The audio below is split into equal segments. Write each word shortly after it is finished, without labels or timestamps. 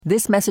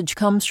This message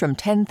comes from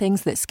 10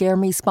 Things That Scare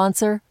Me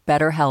sponsor,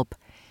 BetterHelp.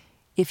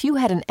 If you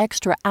had an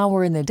extra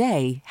hour in the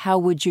day, how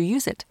would you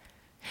use it?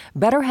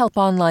 BetterHelp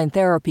Online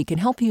Therapy can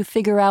help you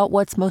figure out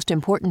what's most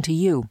important to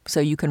you so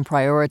you can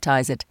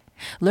prioritize it.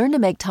 Learn to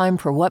make time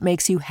for what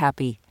makes you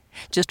happy.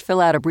 Just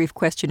fill out a brief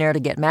questionnaire to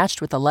get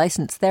matched with a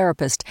licensed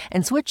therapist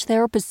and switch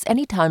therapists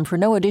anytime for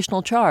no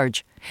additional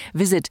charge.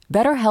 Visit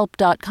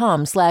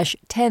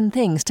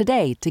betterhelp.com/10things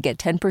today to get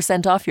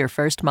 10% off your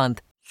first month.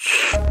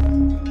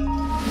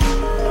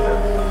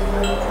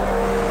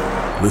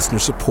 Listener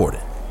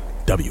supported.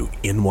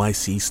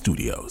 WNYC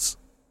Studios.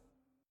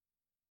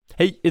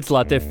 Hey, it's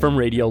Latif from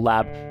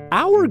Radiolab.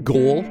 Our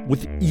goal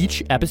with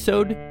each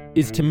episode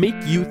is to make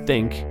you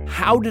think,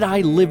 how did I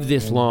live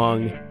this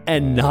long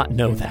and not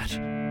know that?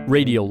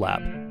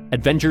 Radiolab,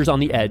 adventures on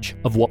the edge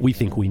of what we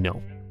think we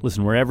know.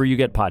 Listen wherever you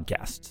get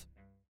podcasts.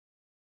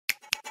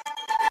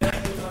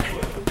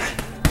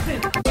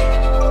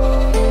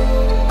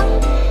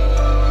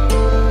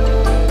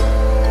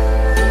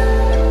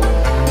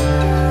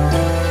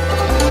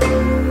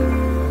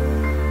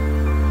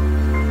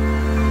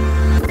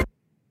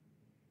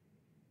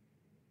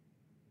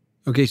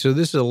 Okay, so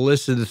this is a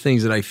list of the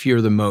things that I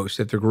fear the most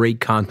after great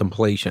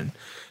contemplation.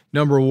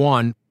 Number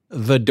 1,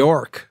 the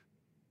dark.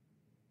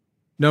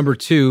 Number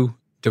 2,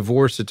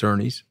 divorce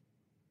attorneys.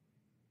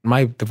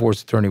 My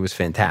divorce attorney was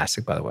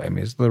fantastic, by the way. I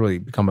mean, it's literally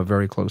become a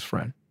very close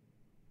friend.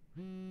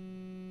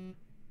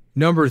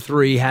 Number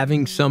 3,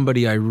 having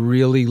somebody I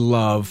really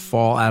love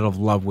fall out of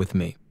love with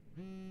me.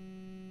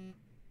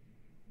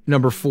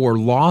 Number 4,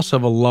 loss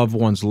of a loved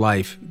one's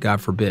life,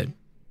 God forbid.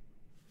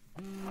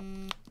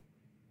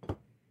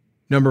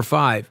 Number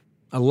 5,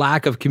 a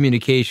lack of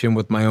communication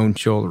with my own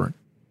children.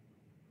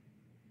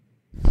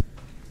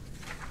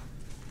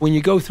 When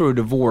you go through a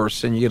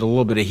divorce and you get a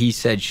little bit of he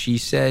said, she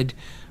said,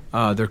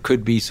 there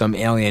could be some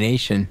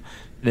alienation.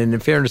 And in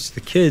fairness to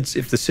the kids,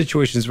 if the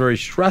situation is very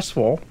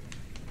stressful,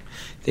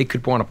 they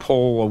could want to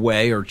pull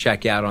away or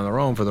check out on their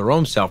own for their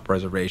own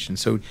self-preservation.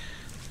 So,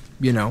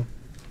 you know,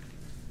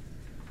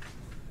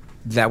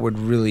 that would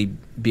really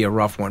be a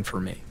rough one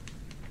for me.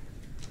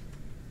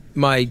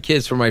 My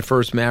kids from my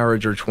first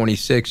marriage are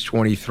 26,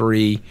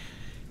 23,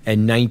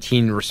 and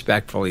 19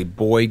 respectfully,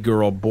 boy,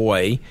 girl,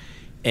 boy.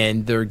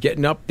 And they're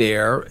getting up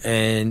there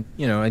and,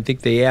 you know, I think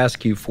they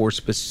ask you for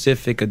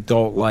specific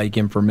adult-like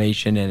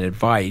information and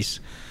advice,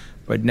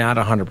 but not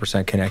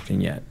 100% connecting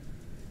yet.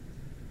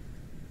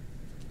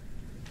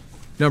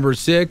 Number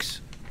 6,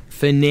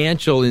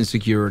 financial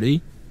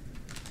insecurity.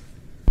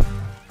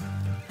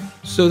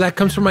 So that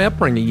comes from my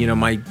upbringing. You know,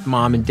 my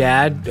mom and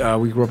dad,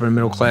 we grew up in a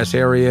middle-class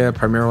area,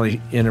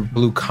 primarily in a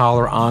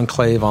blue-collar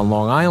enclave on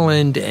Long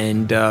Island.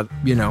 And,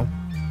 you know,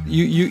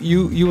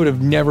 you would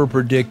have never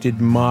predicted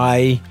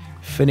my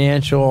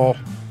financial,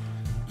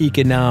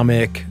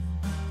 economic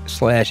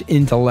 /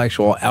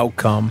 intellectual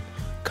outcome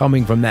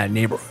coming from that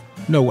neighborhood.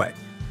 No way.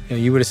 You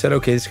know, you would have said,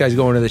 okay, this guy's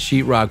going to the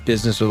sheetrock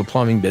business or the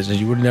plumbing business.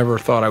 You would have never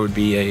thought I would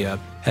be a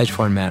hedge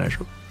fund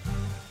manager.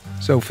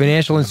 So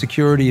financial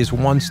insecurity is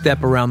one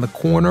step around the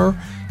corner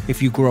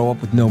if you grow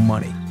up with no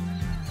money.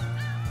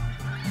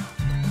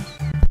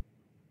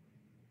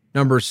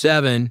 Number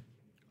 7,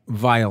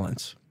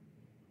 violence.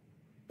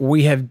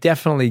 We have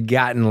definitely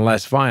gotten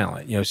less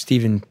violent. You know,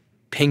 Steven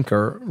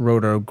Pinker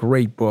wrote a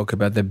great book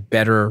about the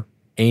better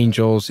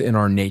angels in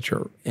our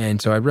nature.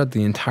 And so I read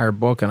the entire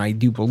book and I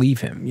do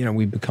believe him. You know,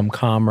 we've become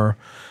calmer.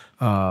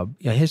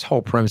 His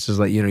whole premise is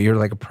like, you know, you're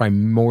like a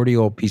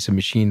primordial piece of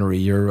machinery.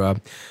 You're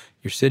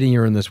sitting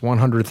here in this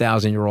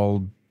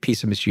 100,000-year-old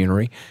piece of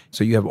machinery.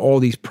 So you have all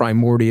these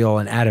primordial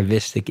and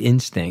atavistic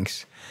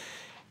instincts.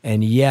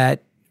 And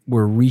yet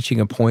we're reaching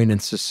a point in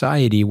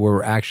society where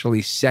we're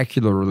actually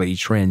secularly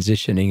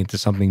transitioning into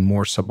something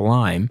more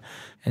sublime.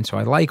 And so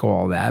I like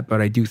all that,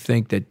 but I do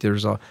think that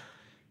there's a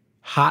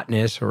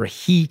hotness or a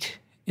heat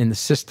in the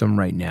system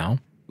right now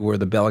where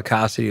the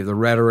bellicosity of the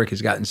rhetoric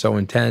has gotten so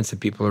intense that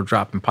people are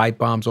dropping pipe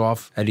bombs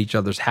off at each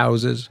other's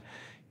houses.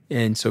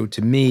 And so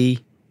to me,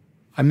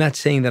 I'm not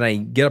saying that I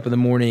get up in the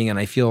morning and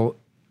I feel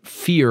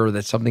fear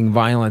that something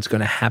violent is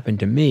going to happen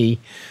to me,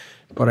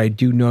 but I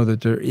do know that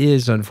there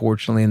is,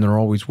 unfortunately, and there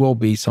always will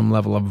be, some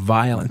level of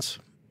violence.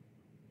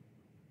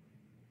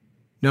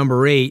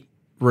 Number 8,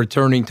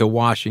 returning to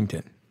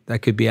Washington.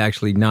 That could be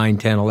actually 9,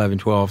 10, 11,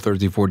 12,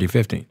 13, 14,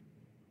 15.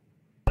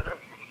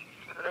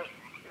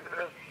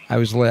 I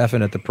was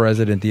laughing at the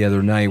president the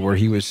other night where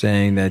he was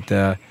saying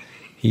that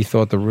he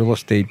thought the real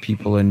estate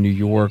people in New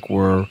York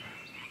were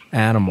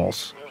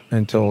animals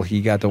until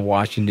he got to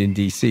Washington,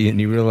 D.C., and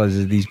he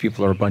realizes these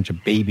people are a bunch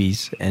of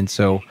babies. And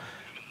so,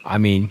 I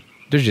mean,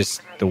 they're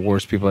just the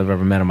worst people I've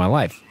ever met in my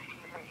life.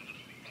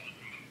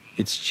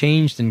 It's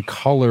changed and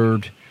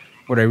colored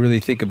what I really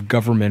think of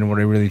government and what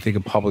I really think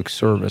of public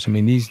service. I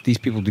mean, these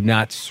people do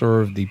not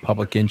serve the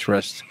public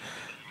interest.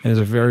 And there's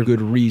a very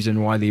good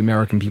reason why the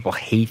American people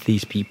hate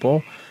these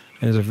people.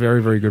 And there's a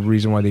very, very good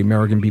reason why the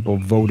American people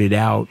voted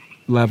out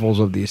levels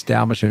of the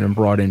establishment and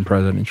brought in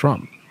President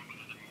Trump.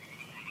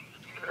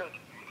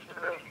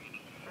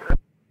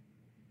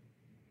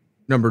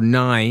 Number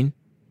 9,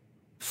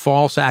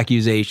 false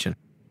accusation.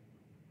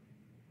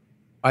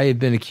 I have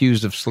been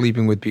accused of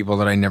sleeping with people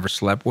that I never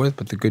slept with,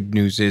 but the good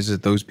news is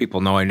that those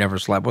people know I never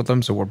slept with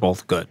them, so we're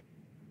both good.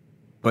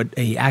 But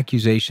a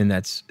accusation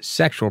that's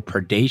sexual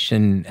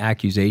predation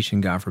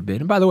accusation, God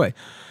forbid. And by the way,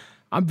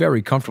 I'm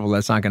very comfortable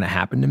that's not going to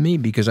happen to me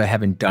because I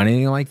haven't done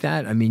anything like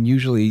that. I mean,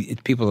 usually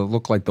it's people that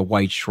look like the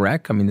white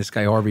Shrek. I mean, this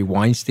guy Harvey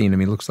Weinstein,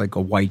 looks like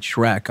a white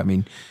Shrek. I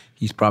mean,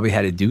 he's probably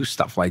had to do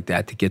stuff like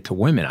that to get to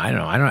women. I don't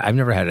know. I've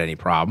never had any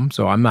problem,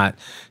 so I'm not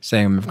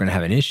saying I'm going to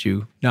have an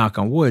issue, knock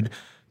on wood.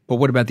 But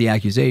what about the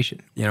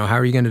accusation? How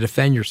are you going to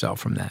defend yourself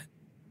from that?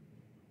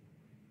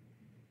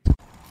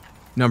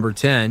 Number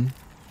 10,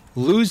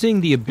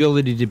 losing the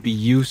ability to be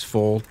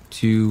useful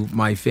to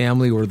my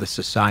family or the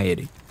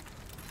society.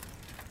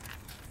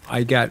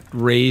 I got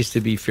raised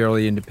to be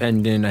fairly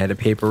independent. I had a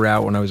paper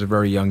route when I was a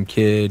very young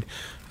kid.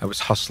 I was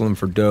hustling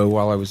for dough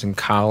while I was in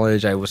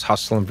college. I was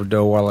hustling for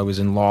dough while I was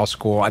in law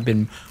school. I've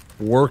been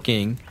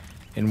working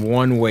in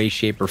one way,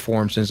 shape, or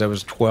form since I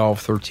was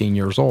 12, 13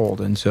 years old.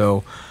 And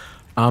so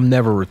I'm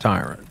never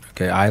retiring.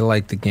 Okay, I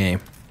like the game.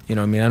 I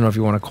don't know if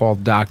you want to call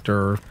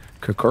Dr.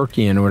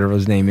 Kukurkian or whatever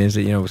his name is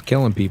that, was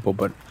killing people,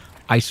 but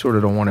I sort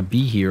of don't want to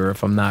be here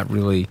if I'm not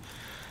really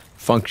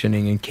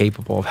functioning and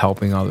capable of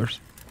helping others.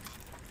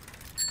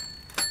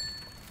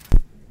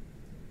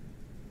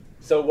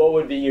 So what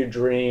would be your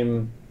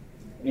dream?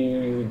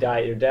 You die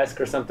at your desk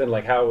or something?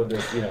 Like, how would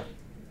this,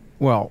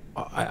 Well,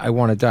 I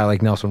want to die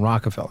like Nelson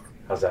Rockefeller.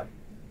 How's that?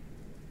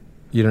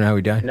 You don't know how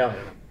he died? No.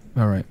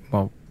 All right.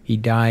 Well, he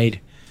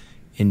died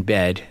in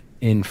bed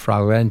in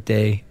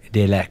fragente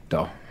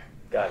delecto.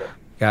 Got it.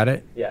 Got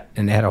it? Yeah.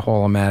 And they had to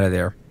haul him out of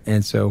there.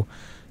 And so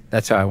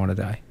that's how I want to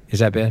die. Is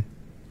that bad?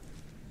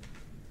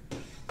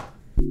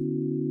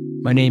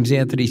 My name's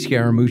Anthony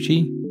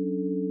Scaramucci,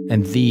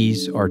 and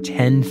these are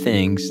 10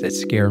 things that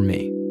scare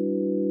me.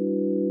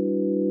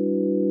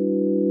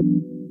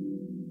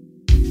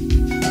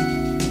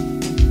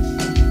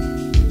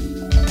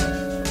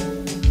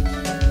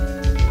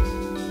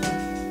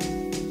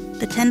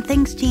 The 10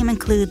 Things team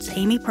includes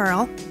Amy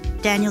Pearl,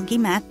 Daniel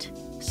Guillemette,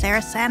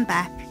 Sarah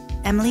Sandbach,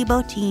 Emily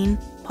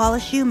Botine, Paula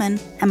Schumann,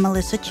 and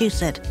Melissa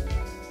Chusett.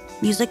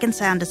 Music and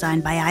sound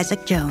design by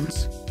Isaac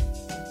Jones.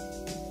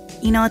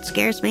 You know what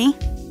scares me?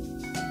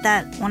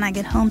 That when I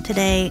get home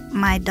today,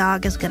 my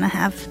dog is going to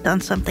have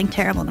done something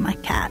terrible to my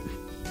cat.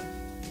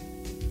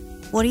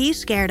 What are you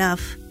scared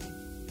of?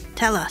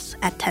 Tell us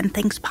at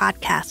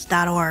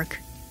 10thingspodcast.org.